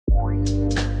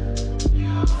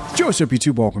What's up,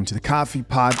 YouTube? Welcome to the Coffee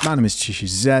Pod. My name is Chishi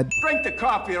Zed. Drink the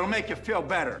coffee, it'll make you feel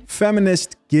better.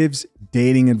 Feminist gives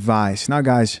dating advice. Now,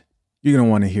 guys, you're going to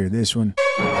want to hear this one.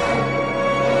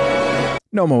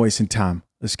 No more wasting time.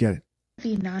 Let's get it.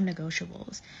 The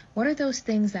non-negotiables. What are those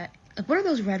things that, what are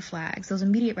those red flags, those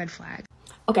immediate red flags?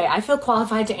 Okay, I feel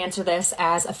qualified to answer this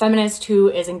as a feminist who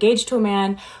is engaged to a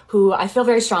man who I feel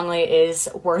very strongly is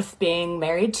worth being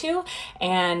married to.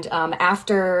 And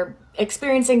after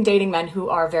experiencing dating men who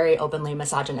are very openly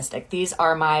misogynistic, these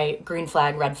are my green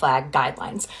flag, red flag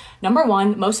guidelines. Number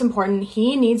one, most important,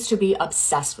 he needs to be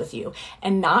obsessed with you,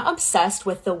 and not obsessed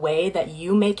with the way that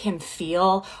you make him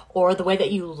feel or the way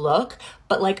that you look,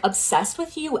 but like obsessed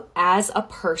with you as a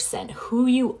person, who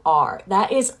you are.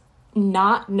 That is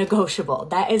not negotiable.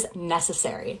 That is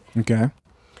necessary. Okay.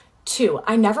 Two,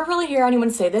 I never really hear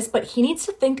anyone say this, but he needs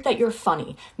to think that you're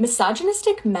funny.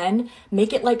 Misogynistic men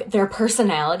make it like their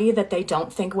personality that they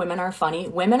don't think women are funny.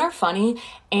 Women are funny,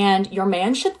 and your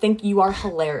man should think you are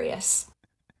hilarious.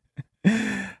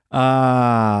 Women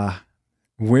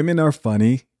are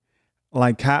funny.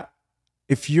 Like,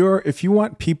 if you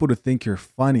want people to think you're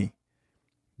funny,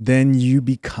 then you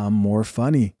become more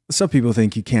funny. Some people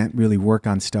think you can't really work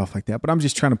on stuff like that, but I'm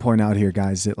just trying to point out here,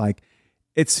 guys, that like,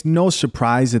 it's no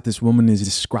surprise that this woman is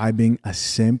describing a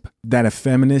simp, that a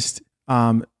feminist,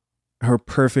 her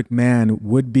perfect man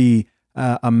would be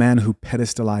a man who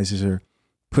pedestalizes her,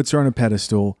 puts her on a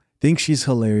pedestal, thinks she's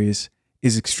hilarious,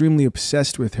 is extremely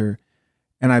obsessed with her,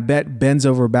 and I bet bends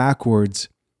over backwards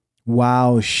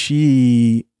while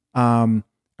she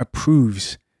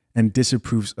approves and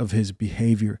disapproves of his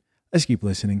behavior. Let's keep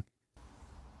listening.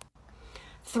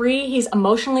 Three, he's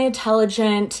emotionally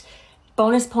intelligent.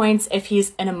 Bonus points if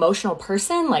he's an emotional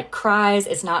person, like cries,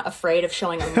 is not afraid of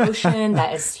showing emotion.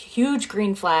 That is huge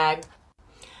green flag.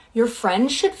 Your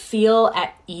friends should feel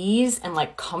at ease and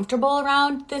like comfortable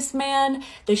around this man.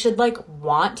 They should like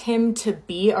want him to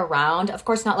be around. Of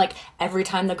course, not like every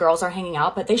time the girls are hanging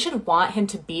out, but they should want him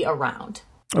to be around.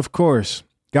 Of course.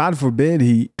 God forbid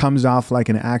he comes off like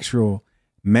an actual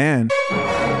man.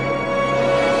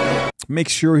 Make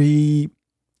sure he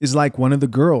is like one of the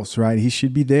girls, right? He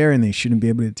should be there, and they shouldn't be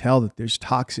able to tell that there's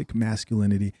toxic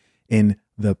masculinity in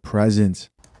the presence.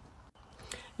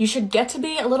 You should get to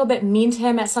be a little bit mean to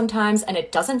him at sometimes, and it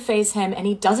doesn't faze him, and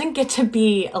he doesn't get to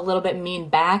be a little bit mean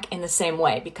back in the same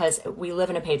way, because we live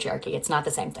in a patriarchy. It's not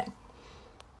the same thing.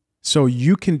 So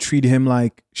you can treat him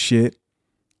like shit,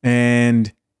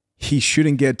 and he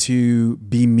shouldn't get to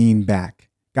be mean back.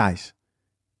 Guys,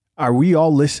 are we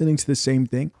all listening to the same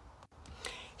thing?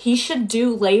 He should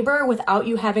do labor without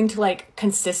you having to like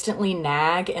consistently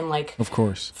nag and like, of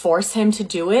course, force him to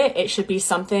do it. It should be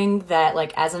something that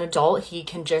like as an adult, he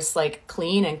can just like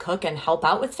clean and cook and help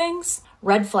out with things.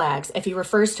 Red flags. If he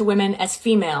refers to women as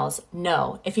females,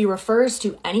 no. If he refers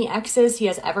to any exes he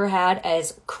has ever had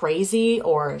as crazy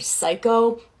or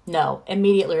psycho, no.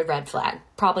 Immediately red flag.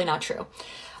 Probably not true.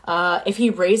 If he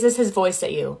raises his voice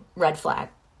at you, red flag.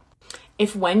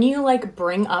 If when you like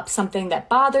bring up something that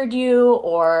bothered you,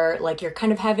 or like you're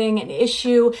kind of having an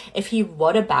issue, if he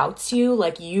whatabouts you,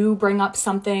 like you bring up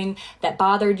something that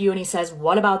bothered you and he says,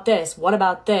 what about this? What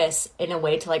about this? In a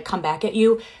way to like come back at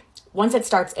you. Once it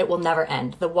starts, it will never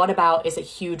end. The what about is a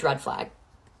huge red flag.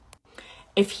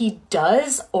 If he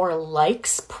does or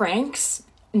likes pranks,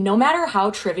 no matter how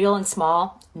trivial and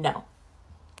small, no.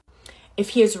 If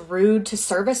he is rude to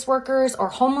service workers or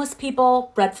homeless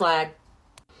people, red flag.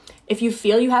 If you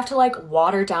feel you have to like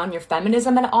water down your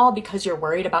feminism and all because you're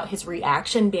worried about his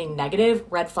reaction being negative,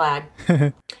 red flag.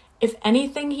 If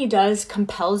anything he does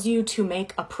compels you to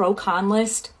make a pro-con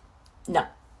list, no.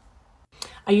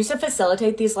 I used to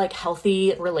facilitate these like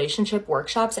healthy relationship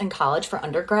workshops in college for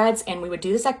undergrads, and we would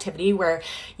do this activity where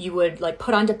you would like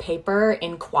put onto paper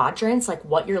in quadrants like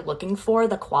what you're looking for,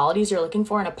 the qualities you're looking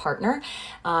for in a partner,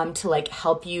 to like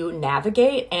help you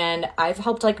navigate. And I've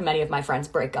helped like many of my friends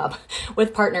break up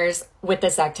with partners with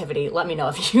this activity. Let me know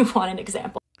if you want an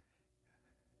example.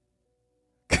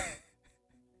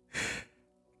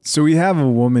 So we have a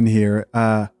woman here,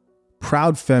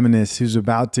 proud feminist who's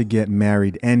about to get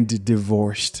married and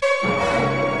divorced,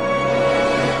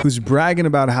 who's bragging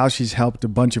about how she's helped a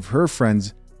bunch of her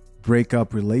friends break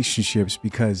up relationships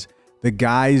because the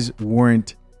guys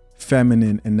weren't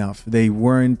feminine enough. They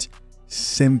weren't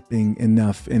simping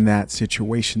enough in that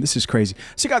situation. This is crazy.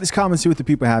 So you got these comments, see what the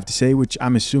people have to say, which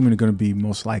I'm assuming are going to be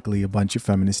most likely a bunch of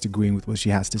feminists agreeing with what she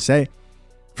has to say.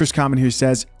 First comment here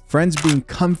says, friends being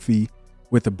comfy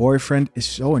with a boyfriend is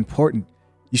so important.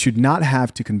 You should not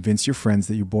have to convince your friends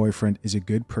that your boyfriend is a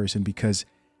good person, because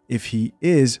if he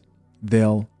is,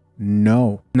 they'll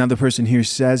know. Another person here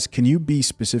says, can you be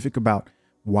specific about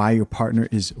why your partner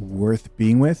is worth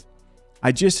being with,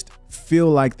 I just feel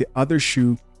like the other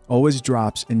shoe always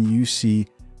drops and you see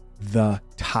the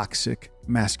toxic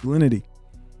masculinity.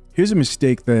 Here's a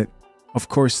mistake that, of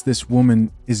course, this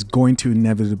woman is going to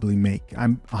inevitably make.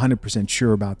 I'm 100%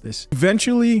 sure about this.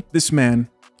 Eventually, this man,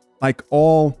 like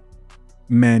all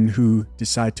men who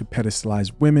decide to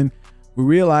pedestalize women, will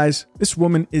realize this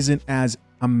woman isn't as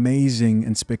amazing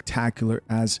and spectacular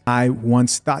as I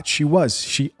once thought she was.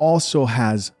 She also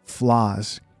has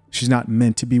flaws. She's not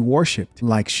meant to be worshipped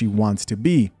like she wants to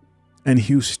be. And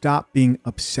he'll stop being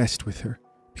obsessed with her,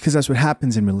 because that's what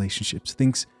happens in relationships.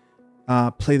 Things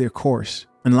play their course.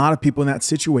 And a lot of people in that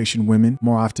situation, women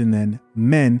more often than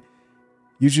men,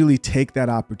 usually take that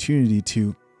opportunity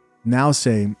to now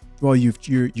say, well,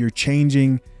 you're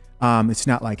changing. It's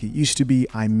not like it used to be.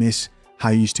 I miss how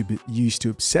you used to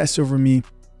obsess over me,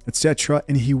 etc.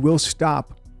 And he will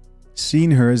stop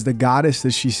seeing her as the goddess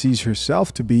that she sees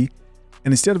herself to be.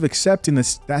 And instead of accepting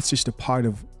this, that's just a part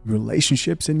of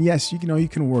relationships. And yes, you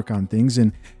can work on things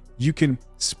and you can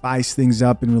spice things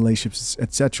up in relationships,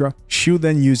 etc. She'll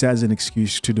then use as an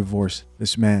excuse to divorce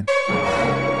this man.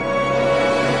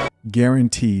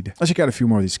 Guaranteed. Let's check out a few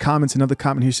more of these comments. Another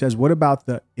comment here says, what about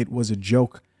the "it was a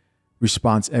joke"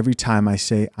 response every time I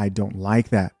say I don't like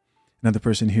that? Another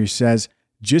person here says,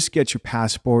 just get your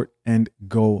passport and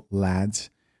go, lads.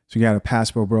 So we got a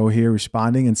passport bro here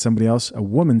responding, and somebody else, a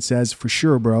woman, says, for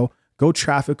sure, bro, go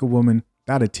traffic a woman.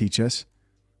 That'll teach us,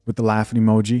 with the laughing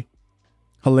emoji.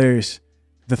 Hilarious.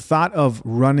 The thought of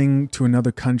running to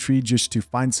another country just to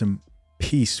find some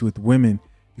peace with women,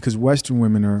 because Western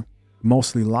women are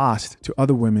mostly lost to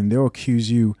other women. They'll accuse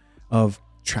you of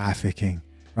trafficking,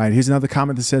 right? Here's another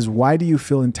comment that says, why do you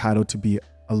feel entitled to be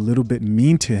a little bit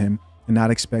mean to him and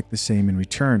not expect the same in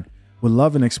return? Would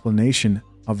love an explanation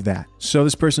of that. So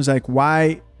this person's like,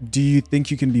 why do you think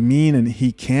you can be mean and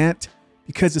he can't?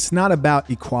 Because it's not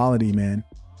about equality, man.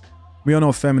 We all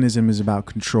know feminism is about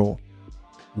control.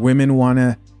 Women want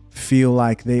to feel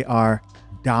like they are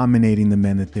dominating the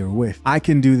men that they're with. I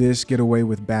can do this, get away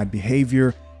with bad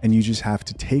behavior, and you just have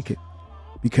to take it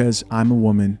because I'm a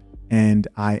woman and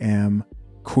I am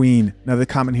queen. Another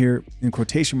comment here in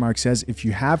quotation marks says, if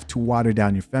you have to water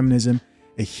down your feminism,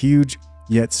 a huge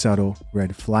yet subtle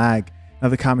red flag.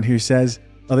 Another comment here says,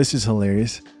 oh, this is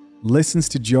hilarious. Listens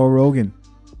to Joe Rogan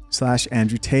 /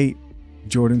 Andrew Tate,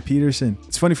 Jordan Peterson.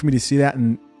 It's funny for me to see that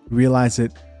and realize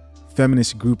that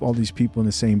feminists group all these people in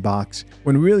the same box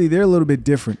when really they're a little bit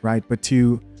different, right? But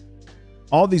to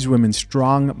all these women,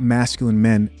 strong masculine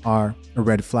men are a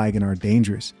red flag and are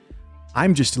dangerous.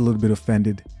 I'm just a little bit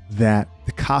offended that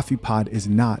the coffee pod is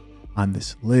not on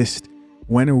this list.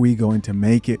 When are we going to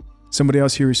make it? Somebody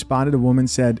else here responded. A woman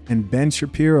said, and Ben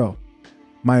Shapiro,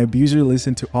 my abuser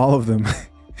listened to all of them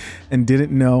and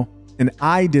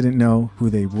I didn't know who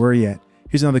they were yet.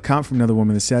 Here's another comment from another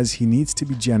woman that says he needs to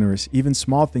be generous, even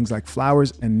small things like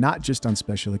flowers and not just on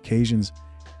special occasions.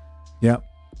 Yep.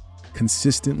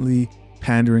 Consistently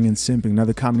pandering and simping.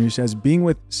 Another comment here says being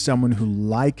with someone who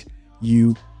like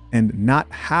you and not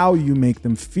how you make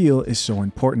them feel is so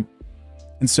important.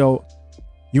 And so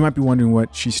you might be wondering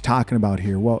what she's talking about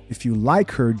here. Well, if you like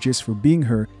her just for being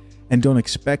her and don't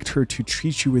expect her to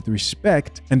treat you with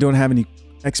respect and don't have any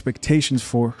expectations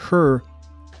for her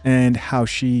and how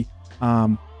she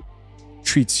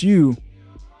treats you,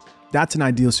 that's an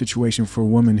ideal situation for a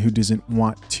woman who doesn't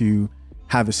want to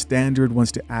have a standard,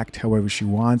 wants to act however she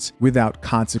wants without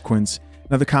consequence.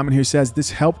 Another comment here says, this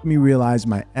helped me realize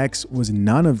my ex was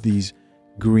none of these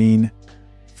green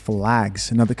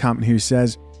flags. Another comment here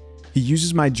says, he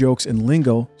uses my jokes and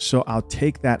lingo, so I'll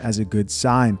take that as a good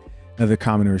sign. Another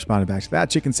commenter responded back to that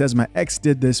chick and says, my ex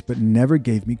did this, but never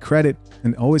gave me credit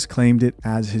and always claimed it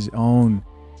as his own.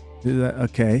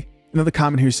 Okay. Another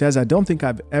comment here says, I don't think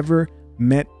I've ever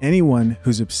met anyone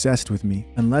who's obsessed with me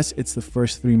unless it's the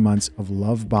first 3 months of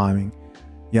love bombing.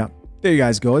 Yeah, there you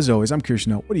guys go. As always, I'm curious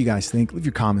to know, what do you guys think? Leave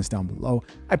your comments down below.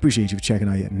 I appreciate you for checking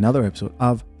out yet another episode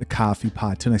of The Coffee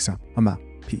Pod. Till next time, I'm out.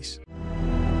 Peace.